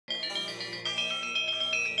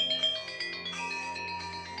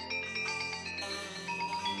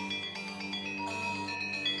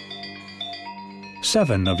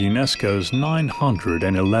7 of UNESCO's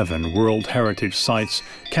 911 World Heritage Sites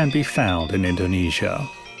can be found in Indonesia.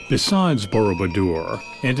 Besides Borobudur,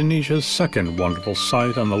 Indonesia's second wonderful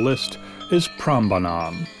site on the list is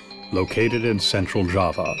Prambanan, located in central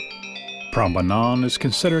Java. Prambanan is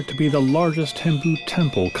considered to be the largest Hindu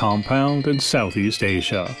temple compound in Southeast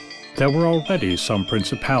Asia. There were already some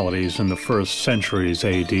principalities in the 1st centuries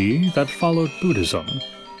AD that followed Buddhism,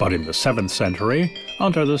 but in the 7th century,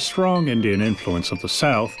 under the strong Indian influence of the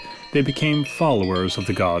south, they became followers of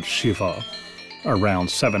the god Shiva. Around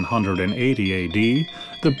 780 AD,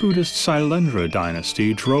 the Buddhist Sailendra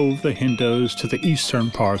dynasty drove the Hindus to the eastern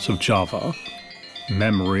parts of Java.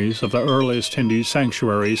 Memories of the earliest Hindu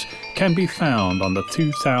sanctuaries can be found on the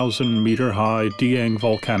 2,000-meter-high Dieng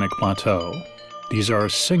volcanic plateau. These are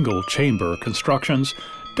single-chamber constructions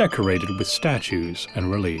decorated with statues and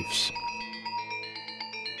reliefs.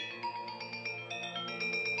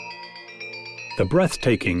 The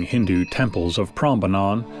breathtaking Hindu temples of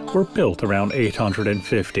Prambanan were built around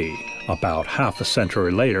 850, about half a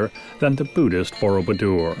century later than the Buddhist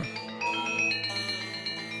Borobudur.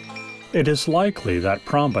 It is likely that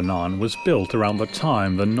Prambanan was built around the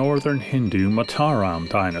time the northern Hindu Mataram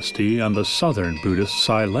dynasty and the southern Buddhist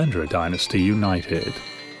Sailendra dynasty united.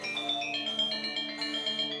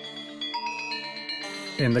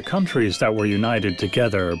 In the countries that were united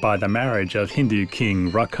together by the marriage of Hindu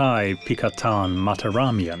king Rakai Pikatan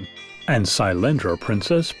Mataramian and Sailendra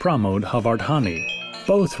princess Pramod Havardhani,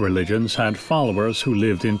 both religions had followers who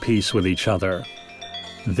lived in peace with each other.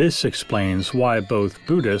 This explains why both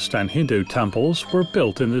Buddhist and Hindu temples were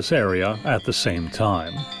built in this area at the same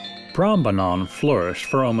time. Prambanan flourished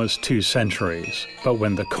for almost 2 centuries, but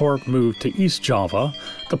when the court moved to East Java,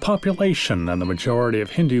 the population and the majority of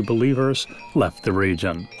Hindu believers left the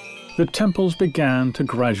region. The temples began to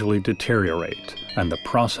gradually deteriorate, and the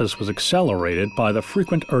process was accelerated by the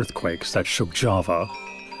frequent earthquakes that shook Java.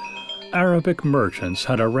 Arabic merchants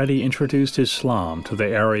had already introduced Islam to the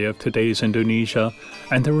area of today's Indonesia,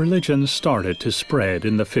 and the religion started to spread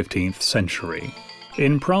in the 15th century.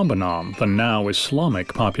 In Prambanan, the now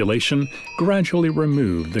Islamic population gradually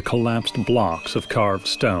removed the collapsed blocks of carved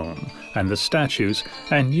stone and the statues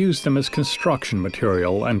and used them as construction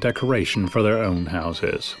material and decoration for their own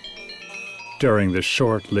houses. During the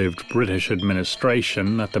short-lived British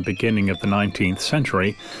administration at the beginning of the 19th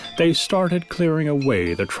century, they started clearing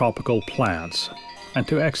away the tropical plants and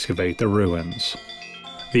to excavate the ruins.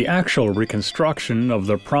 The actual reconstruction of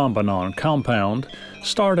the Prambanan compound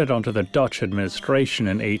started under the Dutch administration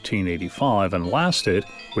in 1885 and lasted,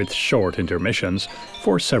 with short intermissions,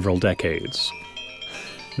 for several decades.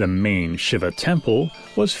 The main Shiva temple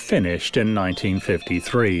was finished in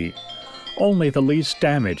 1953. Only the least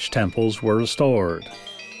damaged temples were restored,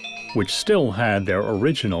 which still had their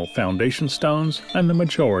original foundation stones and the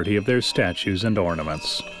majority of their statues and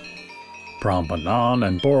ornaments. Prambanan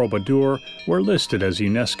and Borobudur were listed as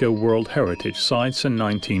UNESCO World Heritage Sites in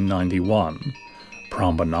 1991.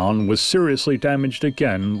 Prambanan was seriously damaged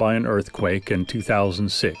again by an earthquake in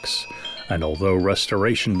 2006, and although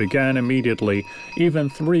restoration began immediately, even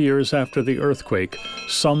 3 years after the earthquake,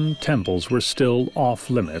 some temples were still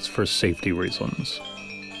off-limits for safety reasons.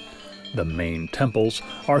 The main temples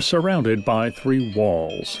are surrounded by 3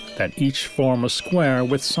 walls that each form a square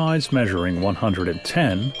with sides measuring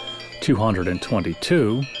 110,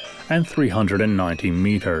 222, and 390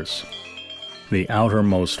 meters. The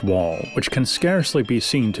outermost wall, which can scarcely be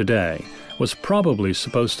seen today, was probably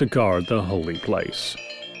supposed to guard the holy place.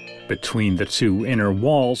 Between the 2 inner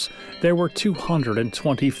walls, there were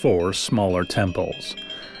 224 smaller temples.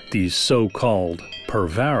 These so-called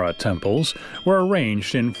Purvara temples were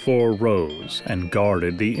arranged in 4 rows and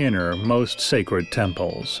guarded the inner, most sacred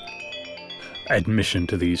temples. Admission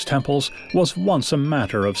to these temples was once a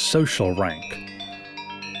matter of social rank.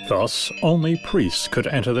 Thus, only priests could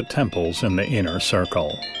enter the temples in the inner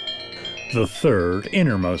circle. The 3rd,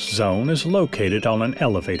 innermost zone is located on an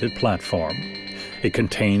elevated platform. It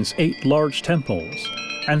contains 8 large temples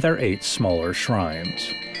and their 8 smaller shrines.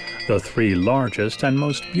 The 3 largest and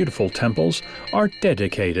most beautiful temples are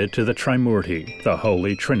dedicated to the Trimurti, the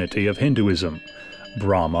Holy Trinity of Hinduism,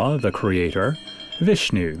 Brahma, the creator,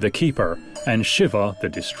 Vishnu, the keeper, and Shiva, the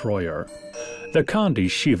destroyer. The Kandi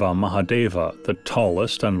Shiva Mahadeva, the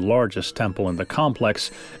tallest and largest temple in the complex,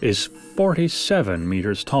 is 47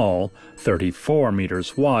 meters tall, 34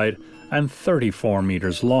 meters wide, and 34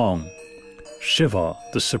 meters long. Shiva,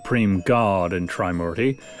 the supreme god in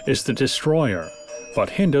Trimurti, is the destroyer,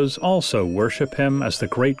 but Hindus also worship him as the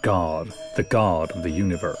great god, the god of the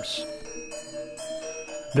universe.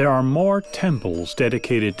 There are more temples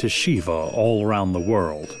dedicated to Shiva all around the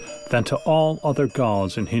world, than to all other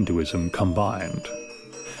gods in Hinduism combined.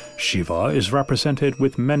 Shiva is represented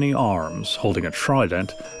with many arms, holding a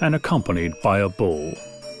trident and accompanied by a bull.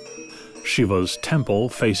 Shiva's temple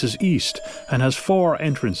faces east and has 4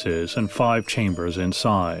 entrances and 5 chambers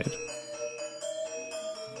inside.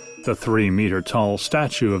 The 3-meter-tall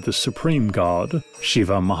statue of the supreme god,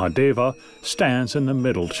 Shiva Mahadeva, stands in the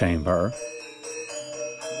middle chamber.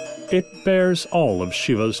 It bears all of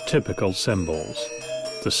Shiva's typical symbols: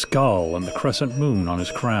 the skull and the crescent moon on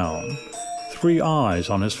his crown, 3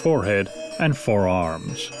 eyes on his forehead, and 4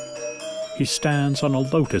 arms. He stands on a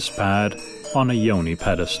lotus pad on a yoni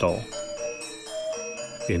pedestal.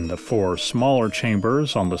 In the 4 smaller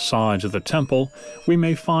chambers on the sides of the temple, we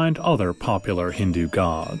may find other popular Hindu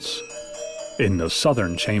gods. In the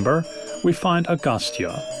southern chamber, we find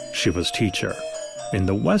Agastya, Shiva's teacher. In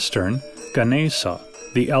the western, Ganesha,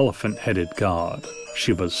 the elephant-headed god,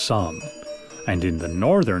 Shiva's son. And in the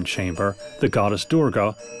northern chamber, the goddess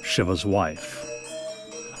Durga, Shiva's wife.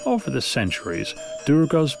 Over the centuries,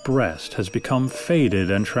 Durga's breast has become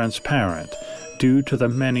faded and transparent due to the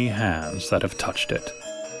many hands that have touched it.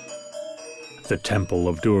 The Temple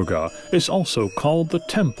of Durga is also called the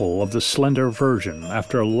Temple of the Slender Virgin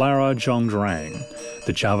after Lara Jongdrang,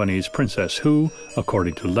 the Javanese princess who,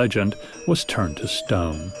 according to legend, was turned to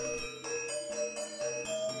stone.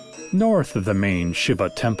 North of the main Shiva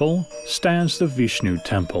temple stands the Vishnu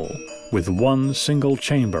temple, with 1 single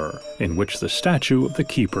chamber in which the statue of the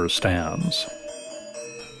keeper stands.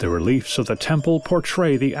 The reliefs of the temple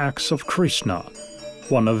portray the acts of Krishna,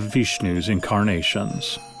 one of Vishnu's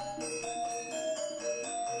incarnations.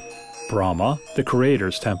 Brahma, the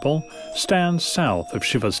creator's temple, stands south of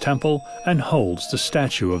Shiva's temple and holds the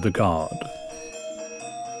statue of the god.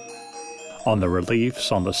 On the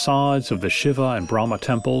reliefs on the sides of the Shiva and Brahma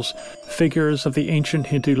temples, figures of the ancient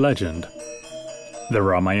Hindu legend, the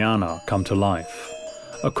Ramayana, come to life.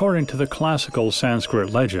 According to the classical Sanskrit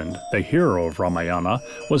legend, the hero of Ramayana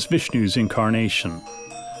was Vishnu's incarnation.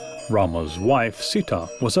 Rama's wife, Sita,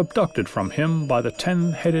 was abducted from him by the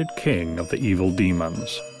 10-headed king of the evil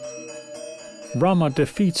demons. Rama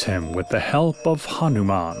defeats him with the help of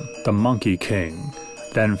Hanuman, the monkey king,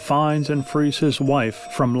 then finds and frees his wife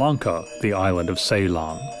from Lanka, the island of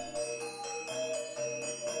Ceylon.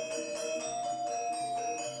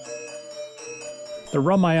 The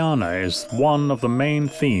Ramayana is one of the main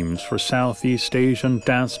themes for Southeast Asian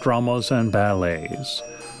dance dramas and ballets.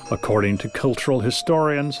 According to cultural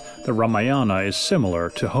historians, the Ramayana is similar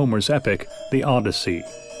to Homer's epic, the Odyssey,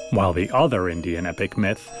 while the other Indian epic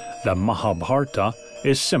myth, the Mahabharata,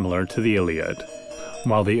 is similar to the Iliad.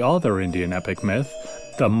 While the other Indian epic myth,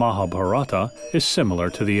 the Mahabharata, is similar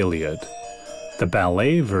to the Iliad. The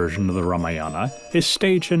ballet version of the Ramayana is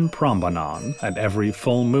staged in Prambanan at every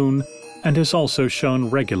full moon and is also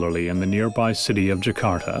shown regularly in the nearby city of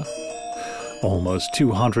Jakarta. Almost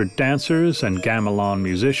 200 dancers and gamelan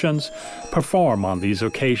musicians perform on these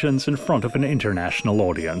occasions in front of an international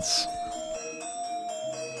audience.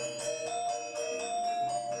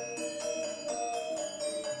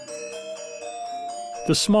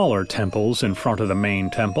 The smaller temples in front of the main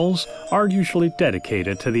temples are usually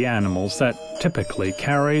dedicated to the animals that typically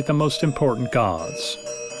carry the most important gods.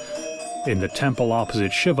 In the temple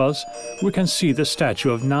opposite Shiva's, we can see the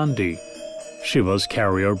statue of Nandi, Shiva's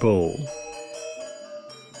carrier bull.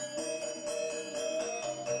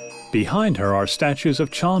 Behind her are statues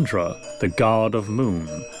of Chandra, the god of moon,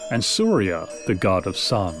 and Surya, the god of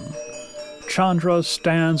sun. Chandra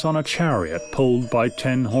stands on a chariot pulled by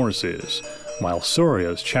 10 horses, while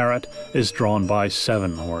Surya's chariot is drawn by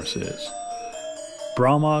 7 horses.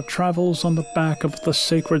 Brahma travels on the back of the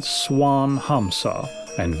sacred swan Hamsa,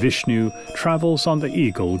 and Vishnu travels on the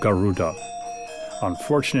eagle Garuda.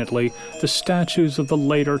 Unfortunately, the statues of the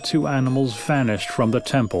later 2 animals vanished from the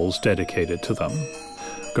temples dedicated to them.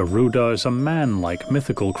 Garuda is a man-like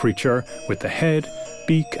mythical creature with the head,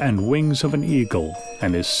 beak, and wings of an eagle,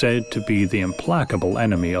 and is said to be the implacable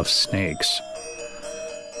enemy of snakes.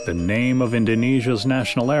 The name of Indonesia's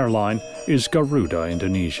national airline is Garuda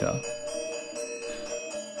Indonesia.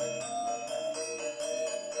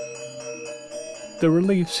 The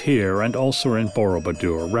reliefs here and also in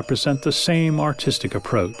Borobudur represent the same artistic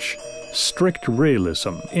approach: strict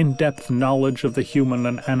realism, in-depth knowledge of the human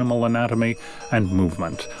and animal anatomy and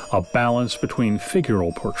movement, a balance between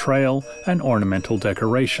figural portrayal and ornamental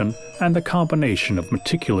decoration, and the combination of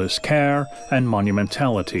meticulous care and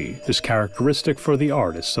monumentality is characteristic for the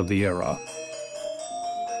artists of the era.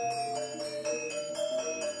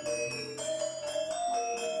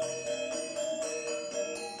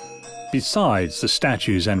 Besides the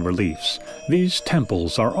statues and reliefs, these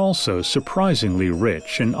temples are also surprisingly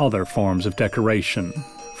rich in other forms of decoration.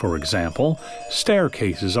 For example,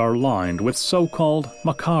 staircases are lined with so-called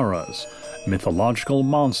makaras, mythological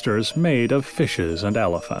monsters made of fishes and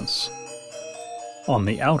elephants. On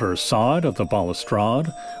the outer side of the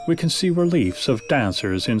balustrade, we can see reliefs of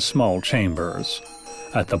dancers in small chambers.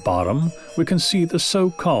 At the bottom, we can see the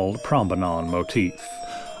so-called Prambanan motif,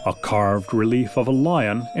 a carved relief of a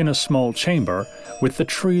lion in a small chamber with the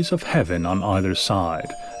trees of heaven on either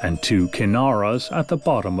side and two kinaras at the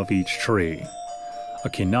bottom of each tree. A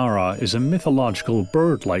kinara is a mythological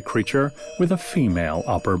bird-like creature with a female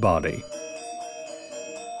upper body.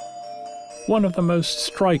 One of the most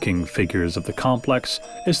striking figures of the complex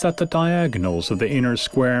is that the diagonals of the inner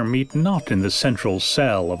square meet not in the central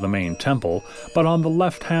cell of the main temple, but on the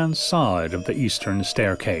left-hand side of the eastern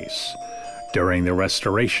staircase. During the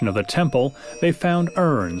restoration of the temple, they found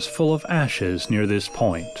urns full of ashes near this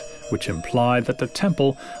point, which implied that the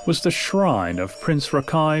temple was the shrine of Prince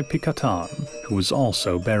Rakai Pikatan, who was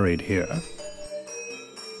also buried here.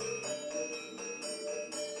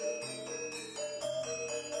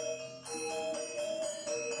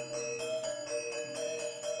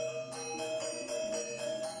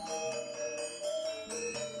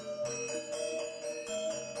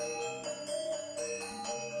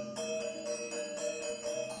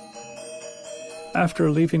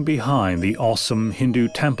 After leaving behind the awesome Hindu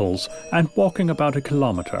temples and walking about a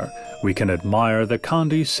kilometer, we can admire the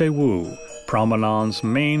Candi Sewu, Prambanan's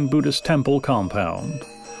main Buddhist temple compound.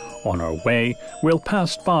 On our way, we'll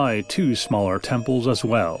pass by two smaller temples as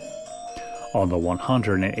well. On the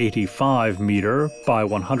 185-meter by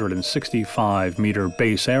 165-meter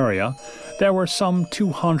base area, there were some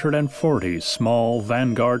 240 small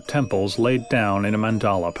vanguard temples laid down in a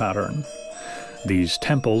mandala pattern. These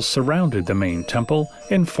temples surrounded the main temple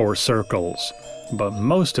in 4 circles, but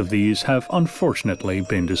most of these have unfortunately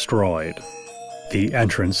been destroyed. The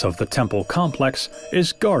entrance of the temple complex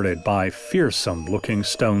is guarded by fearsome-looking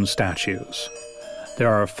stone statues.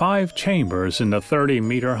 There are 5 chambers in the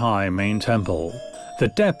 30-meter-high main temple. The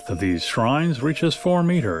depth of these shrines reaches 4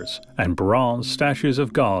 meters, and bronze statues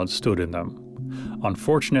of gods stood in them.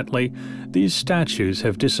 Unfortunately, these statues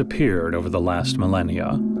have disappeared over the last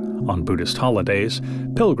millennia. On Buddhist holidays,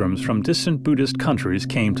 pilgrims from distant Buddhist countries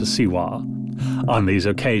came to Siwa. On these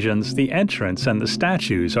occasions, the entrance and the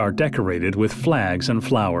statues are decorated with flags and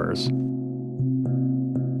flowers.